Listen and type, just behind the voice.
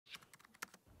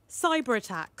Cyber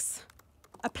attacks,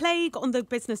 a plague on the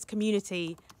business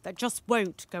community that just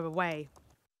won't go away.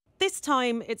 This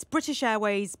time, it's British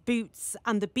Airways, Boots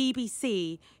and the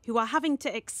BBC who are having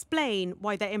to explain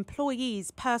why their employees'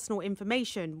 personal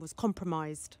information was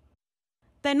compromised.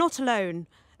 They're not alone.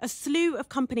 A slew of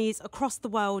companies across the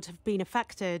world have been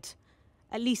affected,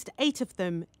 at least 8 of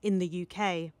them in the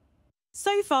UK.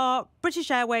 So far, British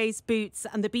Airways, Boots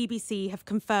and the BBC have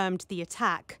confirmed the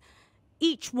attack.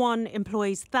 Each one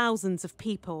employs thousands of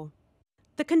people.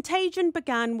 The contagion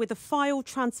began with a file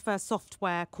transfer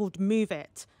software called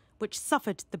MoveIt, which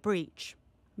suffered the breach.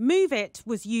 MoveIt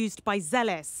was used by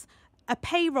Zealous, a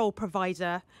payroll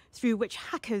provider through which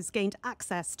hackers gained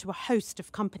access to a host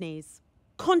of companies.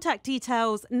 Contact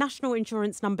details, national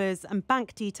insurance numbers and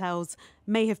bank details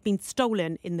may have been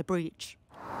stolen in the breach.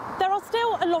 There are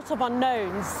still a lot of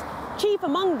unknowns, chief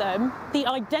among them the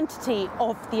identity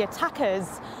of the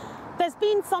attackers. There's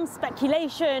been some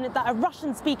speculation that a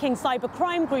Russian-speaking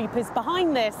cybercrime group is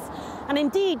behind this, and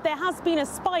indeed there has been a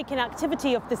spike in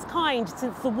activity of this kind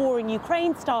since the war in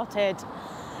Ukraine started.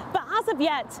 But as of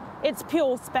yet, it's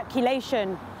pure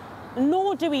speculation.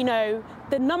 Nor do we know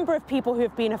the number of people who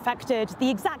have been affected, the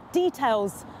exact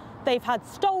details they've had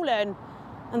stolen,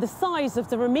 and the size of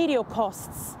the remedial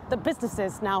costs that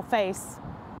businesses now face.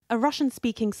 A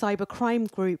Russian-speaking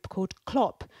cybercrime group called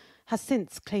Klop has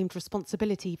since claimed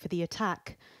responsibility for the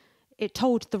attack. It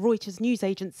told the Reuters news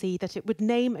agency that it would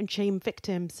name and shame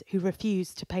victims who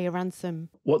refused to pay a ransom.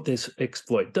 What this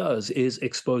exploit does is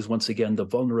expose once again the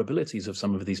vulnerabilities of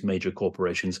some of these major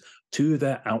corporations to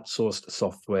their outsourced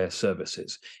software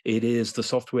services. It is the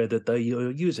software that they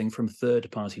are using from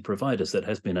third-party providers that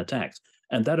has been attacked.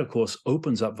 And that, of course,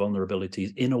 opens up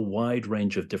vulnerabilities in a wide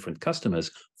range of different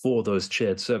customers for those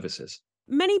shared services.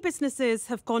 Many businesses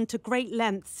have gone to great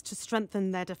lengths to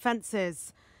strengthen their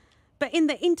defences. But in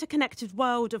the interconnected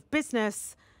world of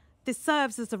business, this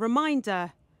serves as a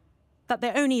reminder that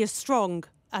they're only as strong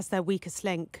as their weakest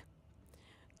link.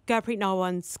 Gurpreet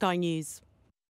Narwan, Sky News.